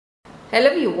Hello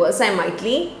viewers, I am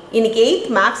Maitli. இன்னைக்கு 8th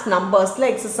maths numbersல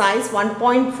exercise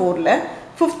 1.4ல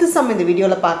 5th sum இந்த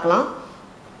வீடியோல பார்க்கலாம்.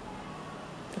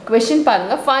 Question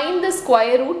பாருங்க, find the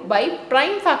square root by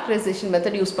prime factorization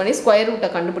method use பண்ணி square root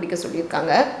கண்டுபிடிக்க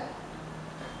சொல்லியிருக்காங்க.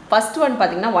 First one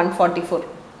பாத்தீங்கன்னா 144.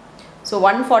 So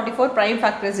 144 prime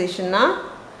factorizationனா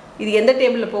இது எந்த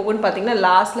டேபிள்ல போகும்னு பாத்தீங்கன்னா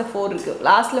லாஸ்ட்ல 4 இருக்கு.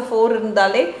 லாஸ்ட்ல 4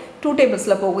 இருந்தாலே 2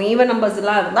 tablesல போகும். ஈவன்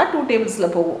நம்பர்ஸ்லாம் இருந்தா 2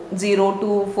 tablesல போகும். 0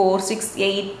 2 4 6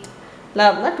 8 ல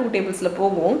இருந்தா 2 tablesல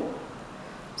போகும்.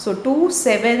 So 2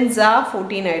 7s are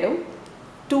 14 ஆயிடும்.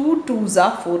 2 2s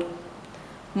are 4.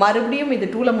 மறுபடியும் இது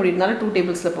 2ல முடியுதுனால 2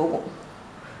 tablesல போகும்.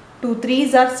 2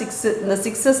 3s are 6. இந்த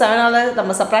 6 7ஆல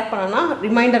நம்ம சப்ட்ராக்ட் பண்ணனா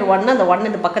ரிமைண்டர் 1 அந்த 1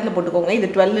 இந்த பக்கத்துல போட்டுக்கோங்க.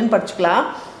 இது 12 ன்னு படிச்சுக்கலாம்.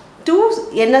 2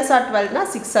 ns are 12 னா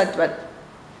 6 are 12.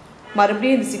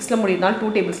 மறுபடியும் இது 6ல முடியுதுனால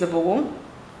 2 tablesல போகும்.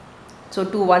 So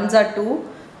 2 1s are 2,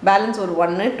 பேலன்ஸ் ஒரு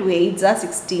 1, 2 8s are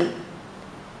 16.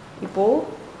 இப்போ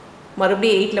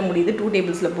மறுபடியும் 8ல முடியுது 2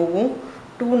 tablesல போகும்.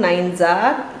 2 9s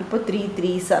are இப்போ 3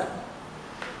 3s are.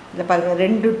 இத பாருங்க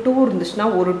ரெண்டு 2 இருந்துச்சுனா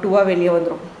ஒரு 2ஆ வெளிய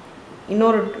வந்துரும்.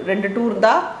 இன்னொரு ரெண்டு 2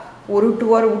 இருந்தா ஒரு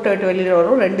 2ஆ ரூட் விட்டு வெளிய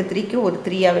வரும். ரெண்டு 3க்கு ஒரு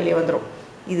 3ஆ வெளிய வந்துரும்.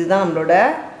 இதுதான் நம்மளோட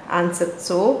answer.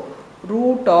 So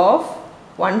root of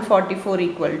 144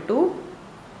 equal to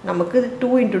நமக்கு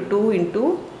 2 into 2 into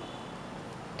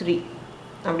 3.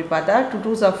 அப்படி பார்த்தா 2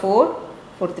 2s are 4,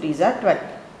 4 3s are 12.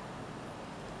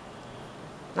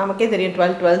 நமக்கே தெரியும்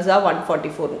 12 12s are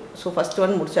 144. So first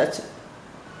one முடிச்சாச்சு.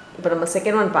 இப்போ நம்ம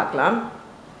செகண்ட் ஒன் பார்க்கலாம்.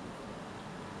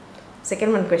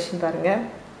 செகண்ட் ஒன் கொஸ்டின் பாருங்க.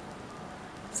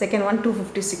 Second one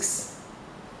 256.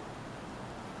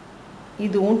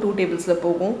 இதுவும் 2 tablesல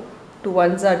போகும். 2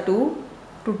 1s are 2,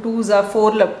 2 2s are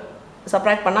 4ல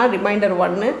subtract பண்ணா ரிமைண்டர்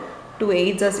 1, 2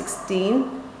 8s are 16.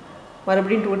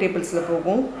 மறுபடியும் 2 tablesல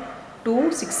போகும். 2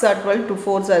 6 are 12, 2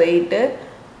 4s are 8.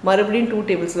 மறுபடியும் 2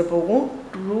 tablesல போகும்.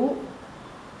 2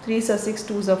 3s are 6,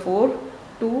 2s are 4,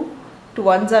 2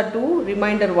 1s are 2,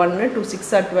 remainder 1, 2 6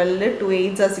 are 12, 2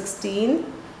 8s are 16,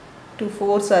 2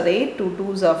 4s are 8, 2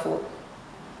 2s are 4.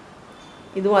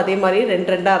 இதுவும் அதே மாதிரி ரெண்டு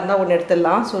ரெண்டா இருந்தா ஒன்னு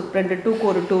எடுத்துடலாம். ஸோ ரெண்டு 2க்கு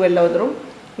ஒரு 2 வெளில வந்துரும்.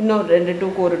 இன்னும் ரெண்டு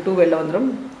 2க்கு ஒரு 2 வெளில வந்துரும்.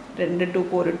 ரெண்டு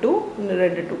 2க்கு ஒரு 2, இன்னும்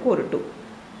ரெண்டு 2க்கு ஒரு 2.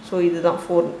 ஸோ இதுதான்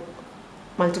 4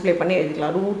 மல்டிப்ளை பண்ணி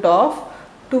எழுதிக்கலாம். ரூட் ஆஃப்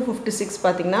 256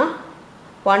 பார்த்தீங்கன்னா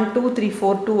 1 2 3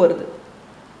 4 2 வருது.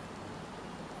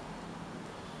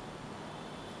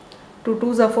 2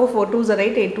 2s are 4, 4 2s are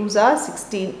 8, 8 2s are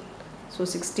 16. So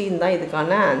 16 தான்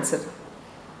இதுக்கான ஆன்சர்.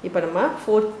 இப்போ நம்ம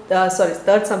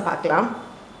தேர்ட் சம் பார்க்கலாம்.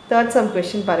 தேர்ட் சம்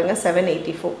கொஸ்டின் பாருங்க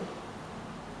 784.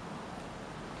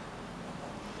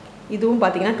 இதுவும்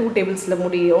பார்த்தீங்கன்னா 2 tablesல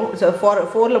முடியும்.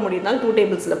 4ல முடியும்னால 2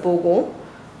 tablesல போகும்.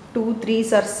 2 3s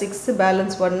are 6,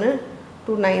 balance 1,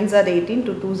 2 9s are 18,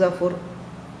 2 2s are 4.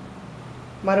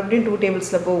 மறுபடியும் 2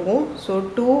 tablesல போகும். ஸோ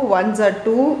 2 1s are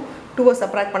 2, 2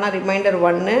 சப்ட்ராக்ட் பண்ணா ரிமைண்டர்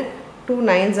 1, 2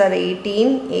 9s are 18,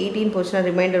 18 போச்சுனா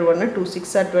ரிமைண்டர் 1, 2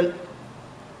 6 are 12.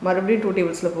 மறுபடியும் 2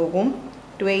 tablesல போகும்.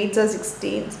 2 8s are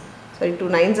 16, sorry 2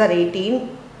 9s are 18,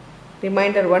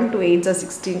 reminder 1, 2 8s are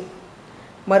 16.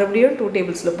 மறுபடியும் 2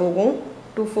 tablesல போகும்.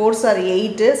 2 4s are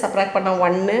 8, சப்ட்ராக்ட் பண்ணா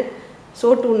 1, so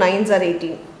 2 9s are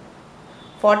 18.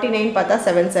 49 பார்த்தா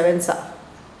 7 7s are.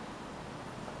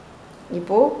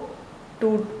 இப்போ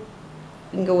 2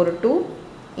 இங்க ஒரு 2,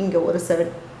 இங்க ஒரு 7.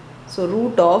 so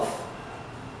root of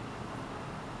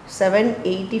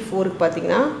 784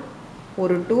 பார்த்தீங்கன்னா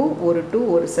ஒரு 2 ஒரு 2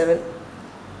 ஒரு 7.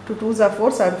 2 2s are 4,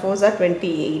 7 4s are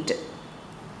 28.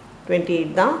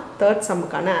 28 தான் தேர்ட்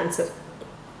சம்முக்கான ஆன்சர்.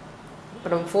 இப்போ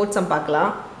நம்ம ஃபோர்த் சம்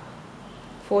பார்க்கலாம்.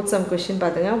 ஃபோர்த் சம் கொஸ்டின்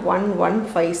பாருங்க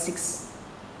 1156.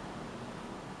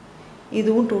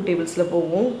 இதுவும் 2 tablesல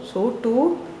போகும். ஸோ 2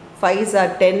 5s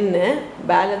are 10,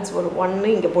 பேலன்ஸ் ஒரு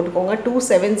 1 இங்கே போட்டுக்கோங்க. 2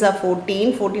 7s are 14,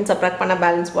 14 சப்ட்ராக்ட் பண்ணால்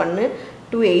பேலன்ஸ் 1,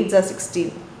 2 8s are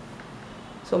 16.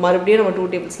 ஸோ மறுபடியும் நம்ம 2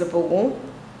 tablesல போகும்.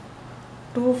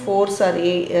 2 4s are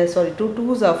 8, 2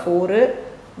 2s are 4,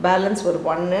 balance ஒரு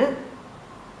 1,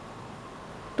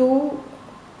 2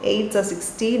 8s are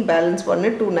 16, balance 1,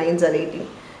 2 9s are 18.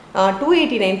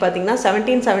 289 பார்த்தீங்கன்னா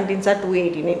 17 17s are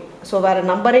 289. ஸோ வேறு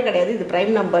நம்பரே கிடையாது, இது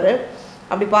ப்ரைம் நம்பரு.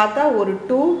 அப்படி பார்த்தா ஒரு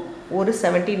 2 ஒரு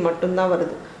 17 மட்டும்தான்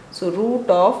வருது. ஸோ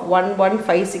ரூட் ஆஃப்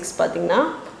 1156 பார்த்தீங்கன்னா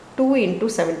 2 into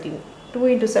 17. 2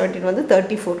 into 17 வந்து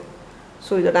 34.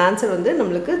 ஸோ இதோட ஆன்சர் வந்து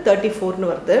நம்மளுக்கு 34ன்னு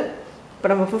வருது. இப்போ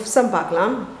நம்ம ஃபிஃப்த் சம்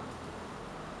பார்க்கலாம்.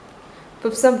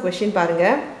 ஃபிஃப்த் சம் கொஸ்டின் பாருங்க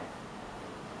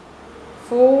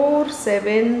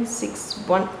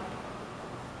 4761.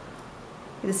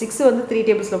 இது 6 வந்து 3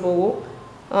 tablesல போகும்.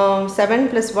 7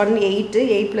 + 1 8,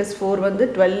 8 + 4 வந்து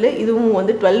 12. இதுவும்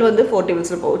வந்து 12 வந்து 4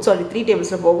 tablesல போகும். சாரி 3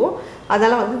 tablesல போகும்.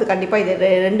 அதனால் வந்து இது கண்டிப்பாக இது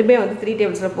ரெண்டுமே வந்து 3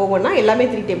 tablesல போகும்னா எல்லாமே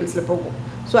 3 tablesல போகும்.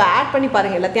 ஸோ ஆட் பண்ணி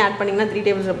பாருங்கள், எல்லாத்தையும் ஆட் பண்ணிங்கன்னா 3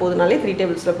 டேபிள்ஸில் போகுதுனாலே 3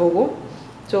 டேபிள்ஸில் போகும்.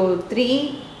 ஸோ 3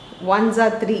 1s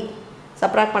are 3,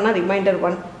 சப்ராக்ட் பண்ணால் reminder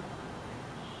 1,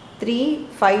 3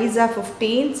 5s are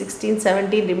 15, 16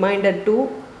 17 reminder 2,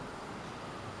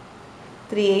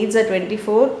 3 8s are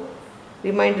 24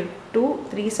 reminder 2,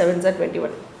 3 7s are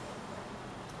 21.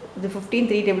 இது 15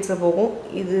 3 டேபிள்ஸில் போகும்.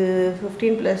 இது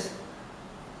 15 +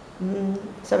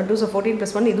 7 2s are 14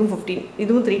 + 1 இதுவும் 15,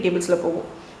 இதுவும் 3 டேபிள்ஸில் போகும்.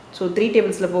 ஸோ 3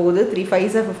 டேபிள்ஸில் போகுது. 3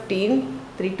 5s are 15,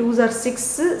 3 2s are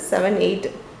 6, 7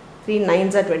 8, 3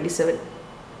 9s are 27.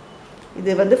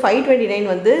 இது வந்து 529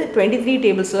 வந்து 23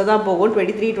 டேபிள்ஸில் தான் போகும்.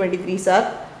 23 23 சார்.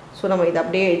 ஸோ நம்ம இதை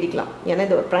அப்படியே எழுதிக்கலாம், ஏன்னா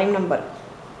இது ஒரு ப்ரைம் நம்பர்.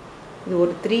 இது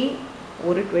ஒரு 3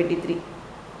 ஒரு 23.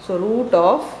 ஸோ ரூட்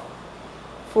ஆஃப்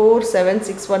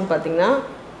 4761 பார்த்திங்கன்னா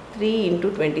 3 ×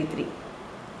 23,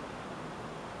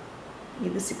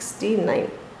 இது 69.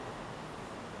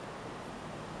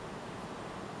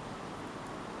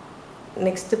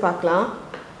 நெக்ஸ்ட்டு பார்க்கலாம்.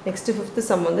 நெக்ஸ்ட்டு 5th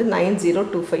சம் வந்து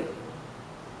 9025.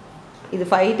 இது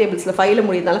 5 டேபிள்ஸில் 5ல்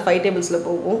முடியுதுனால 5 டேபிள்ஸில்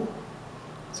போகும்.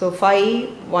 So 5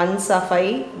 1s are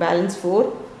 5, balance 4,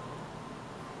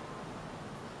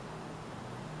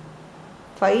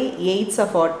 5 8s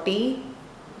are 40,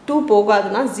 2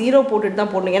 போகாதுன்னா 0 போட்டுட்டு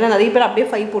தான் போடணும். ஏன்னா நிறைய பேர் அப்படியே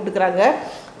 5 போட்டுக்கிறாங்க.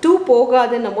 2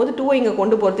 போகாதுன்னும் போது 2 இங்கே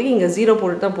கொண்டு போகிறதுக்கு இங்கே 0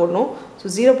 போட்டுட்டு தான் போடணும். ஸோ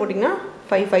 0 போட்டிங்கன்னா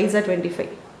 5 5s are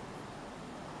 25,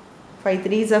 5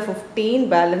 3s are 15,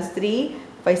 balance 3,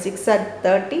 5 6s are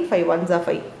 30, 5 1s are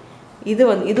 5. இது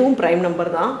வந்து இதுவும் ப்ரைம் நம்பர்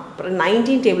தான்.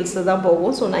 19 டேபிள்ஸில் தான்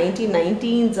போகும். So 19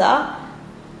 19s are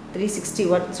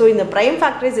 361. ஸோ இந்த ப்ரைம்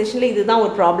ஃபேக்டரைசேஷனில் இதுதான்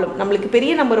ஒரு ப்ராப்ளம். நம்மளுக்கு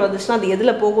பெரிய நம்பர் வந்துச்சுன்னா அது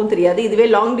எதில் போகும் தெரியாது. இதுவே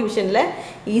லாங் டிவிஷனில்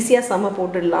ஈஸியாக சம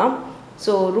போட்டுடலாம்.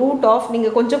 ஸோ ரூட் ஆஃப்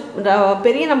நீங்கள் கொஞ்சம்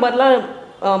பெரிய நம்பர்லாம்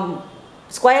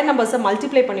ஸ்கொயர் நம்பர்ஸை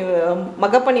மல்டிப்ளை பண்ணி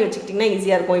மகப் பண்ணி வச்சுக்கிட்டிங்கன்னா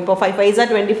ஈஸியாக இருக்கும். இப்போ 5 5s are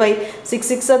 25, 6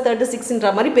 6s are 36ன்ற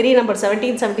மாதிரி பெரிய நம்பர்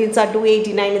 17 17s are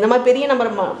 289 இந்த மாதிரி பெரிய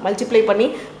நம்பர் மல்டிப்ளை பண்ணி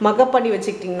மகப் பண்ணி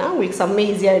வச்சுக்கிட்டிங்கன்னா உங்களுக்கு செம்ம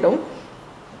ஈஸியாகிடும்.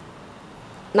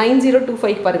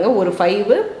 9025 பாருங்கள், ஒரு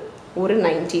 5 ஒரு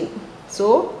 19. ஸோ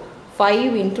 5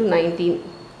 × 19,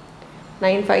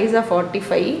 9 5s are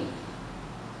 45,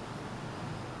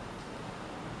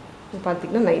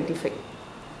 பார்த்திங்கன்னா 95.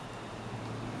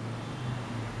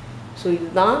 ஸோ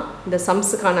இதுதான் இந்த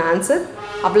சம்ஸுக்கான ஆன்சர்.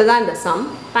 அவ்வளோதான் இந்த சம்.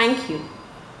 தேங்க்யூ.